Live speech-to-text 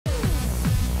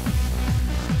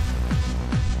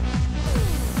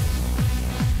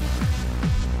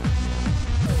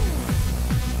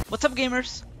What's up,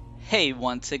 gamers? Hey,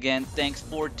 once again, thanks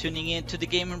for tuning in to the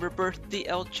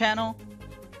GamersRebirthDL channel.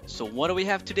 So what do we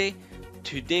have today?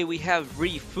 Today we have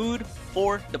ReFOOD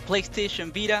for the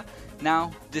PlayStation Vita.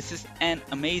 Now this is an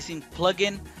amazing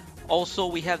plugin. Also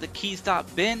we have the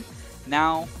keys.bin.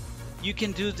 Now you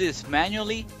can do this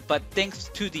manually, but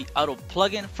thanks to the auto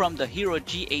plugin from the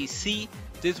heroGAC,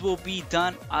 this will be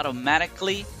done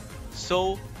automatically.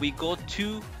 So we go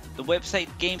to the website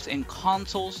Games and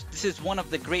Consoles. This is one of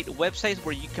the great websites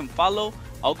where you can follow.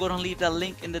 I'll go and leave that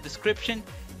link in the description.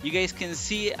 You guys can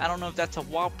see it. I don't know if that's a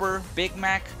Whopper, Big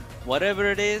Mac, whatever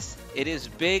it is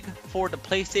big for the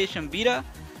PlayStation Vita.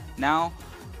 Now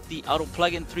the auto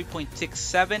plugin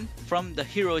 3.67 from the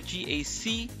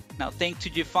heroGAC. Now thanks to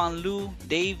Jifan Lu,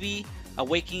 Davey,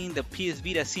 awakening the PS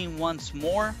Vita scene once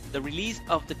more. The release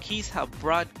of the keys have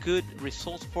brought good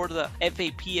results for the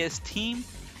FAPS team.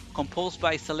 Composed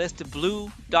by Celeste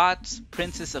Blue, Dots,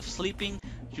 Princess of Sleeping,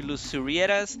 Julius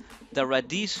Surieras, the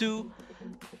Radisu.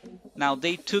 Now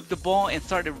they took the ball and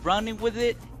started running with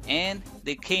it, and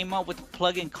they came up with a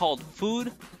plugin called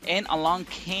Food, and along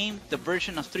came the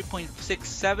version of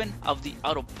 3.67 of the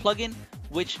auto plugin,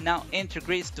 which now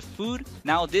integrates the Food.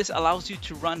 Now this allows you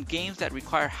to run games that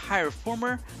require higher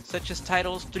firmware, such as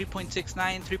titles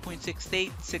 3.69,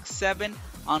 3.68, 67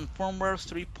 on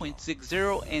firmwares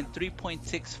 3.60 and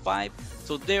 3.65.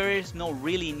 So there is no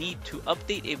really need to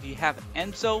update if you have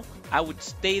ENSO. I would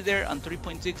stay there on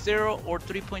 3.60 or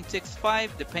 3.65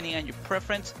 depending on your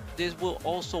preference. This will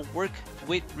also work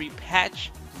with repatch.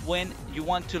 When you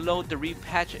want to load the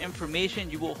repatch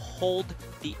information, you will hold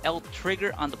the L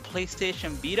trigger on the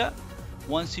PlayStation Vita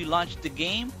once you launch the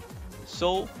game.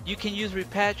 So you can use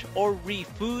repatch or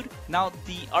ReFOOD. Now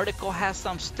the article has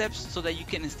some steps so that you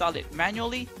can install it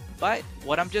manually, but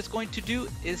what I'm just going to do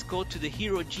is go to the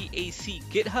heroGAC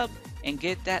GitHub and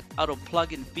get that auto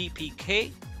plugin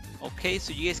VPK. Okay,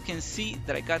 so you guys can see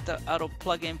that I got the auto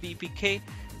plugin VPK.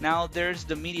 Now there's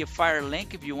the MediaFire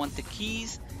link if you want the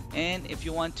keys and if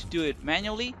you want to do it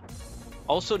manually.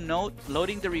 Also note,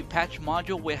 loading the repatch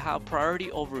module will have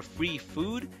priority over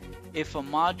ReFOOD. If a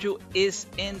module is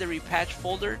in the repatch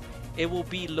folder, it will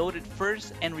be loaded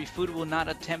first and ReFOOD will not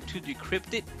attempt to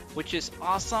decrypt it, which is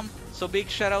awesome. So big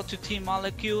shout out to Team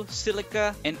Molecule,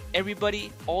 Silica, and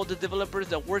everybody, all the developers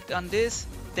that worked on this.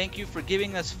 Thank you for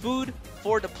giving us food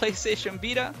for the PlayStation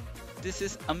Vita. This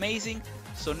is amazing.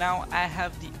 So now I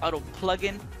have the auto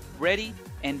plugin ready,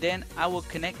 and then I will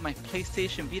connect my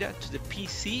PlayStation Vita to the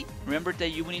PC. Remember that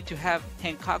you will need to have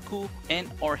Henkaku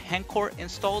or ENCORE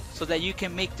installed so that you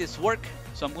can make this work.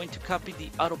 So I'm going to copy the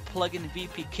auto plugin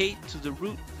VPK to the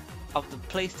root of the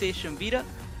PlayStation Vita.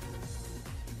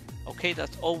 Okay,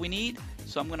 that's all we need.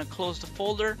 So I'm going to close the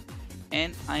folder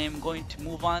and I am going to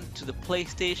move on to the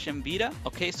PlayStation Vita.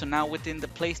 Okay, so now within the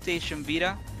PlayStation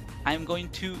Vita, I'm going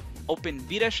to open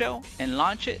Vita Shell and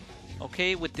launch it.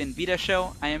 Okay, within Vita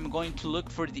Shell, I am going to look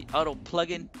for the auto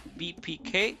plugin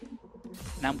VPK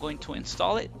and I'm going to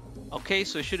install it. Okay,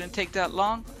 so it shouldn't take that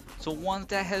long. So once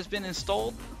that has been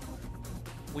installed,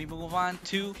 we move on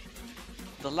to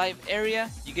the live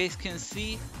area. You guys can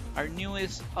see our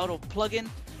newest auto plugin,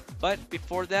 but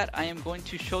before that I am going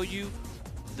to show you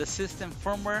the system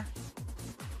firmware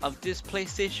of this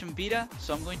PlayStation Vita.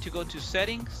 So I'm going to go to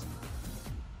settings,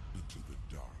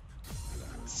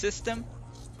 system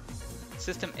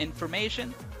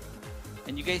information,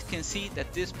 and you guys can see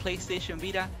that this PlayStation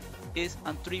Vita is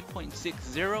on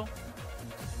 3.60.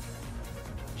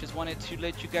 Just wanted to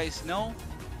let you guys know.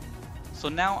 So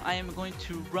now I am going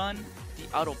to run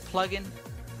the auto plugin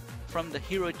from the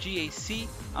heroGAC.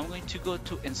 I'm going to go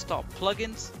to install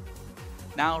plugins.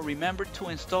 Now remember to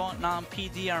install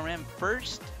non-PDRM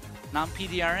first,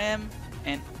 non-PDRM,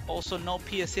 and also no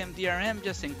PSM DRM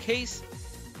just in case.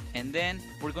 And then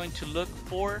we're going to look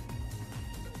for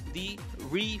the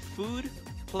ReFOOD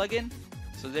plugin.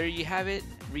 So there you have it,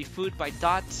 ReFOOD by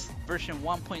Dots version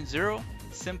 1.0.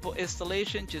 Simple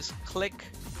installation, just click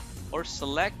or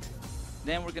select,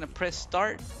 then we're gonna press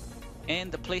start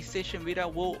and the PlayStation Vita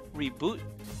will reboot.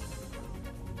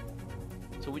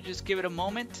 So we just give it a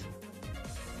moment.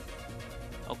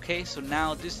 Okay, so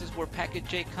now this is where package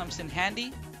J comes in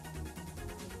handy.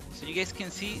 So you guys can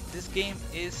see this game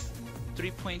is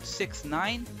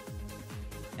 3.69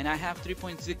 and I have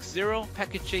 3.60.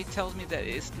 Package J tells me that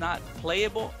it's not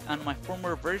playable on my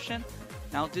firmware version.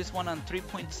 Now this one on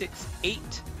 3.68.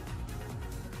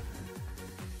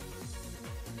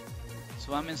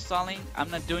 So I'm installing,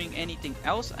 I'm not doing anything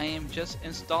else, I am just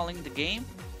installing the game.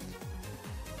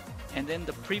 And then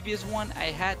the previous one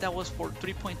I had, that was for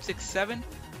 3.67.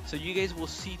 So you guys will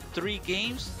see 3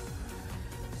 games.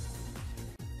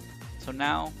 So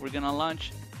now we're gonna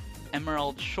launch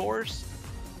Emerald Shores.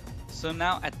 So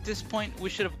now at this point we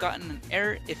should have gotten an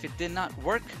error if it did not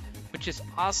work, which is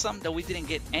awesome that we didn't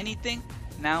get anything.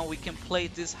 Now we can play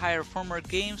these higher firmware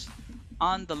games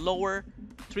on the lower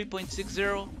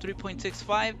 3.60,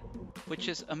 3.65, which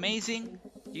is amazing.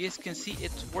 You guys can see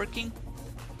it's working.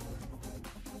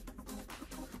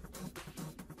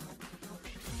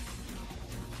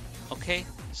 Okay,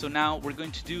 so now we're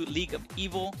going to do League of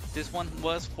Evil. This one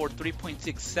was for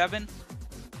 3.67.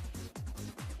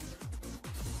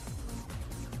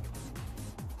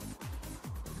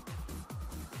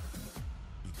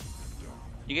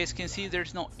 You guys can see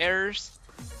there's no errors.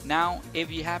 Now,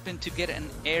 if you happen to get an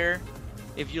error,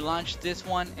 if you launch this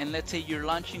one and let's say you're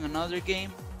launching another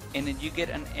game and then you get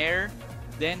an error,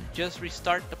 then just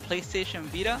restart the PlayStation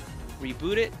Vita,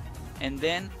 reboot it, and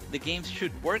then the game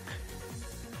should work.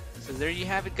 So there you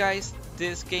have it, guys.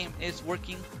 This game is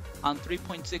working on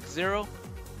 3.60.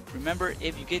 Remember,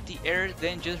 if you get the error,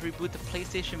 then just reboot the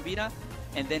PlayStation Vita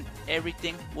and then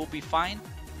everything will be fine.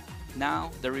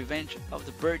 Now, the Revenge of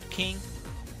the Bird King.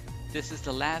 This is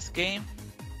the last game.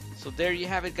 So there you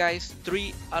have it, guys.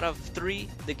 3 out of 3.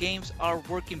 The games are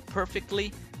working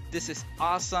perfectly. This is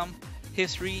awesome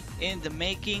history in the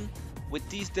making with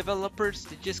these developers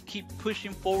to just keep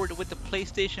pushing forward with the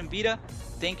PlayStation Vita.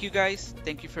 Thank you, guys.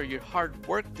 Thank you for your hard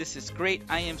work. This is great.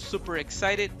 I am super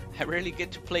excited. I rarely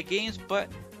get to play games, but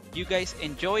you guys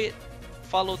enjoy it.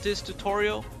 Follow this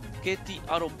tutorial. Get the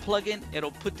auto plugin.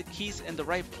 It'll put the keys in the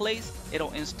right place.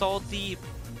 It'll install the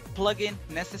plugin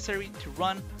necessary to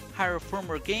run higher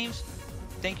firmware games.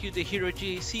 Thank you to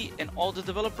heroGAC and all the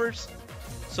developers.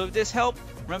 So if this helped,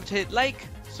 remember to hit like,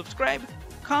 subscribe,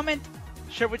 comment,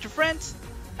 share with your friends.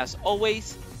 As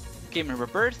always,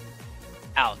 GamersRebirth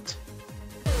out.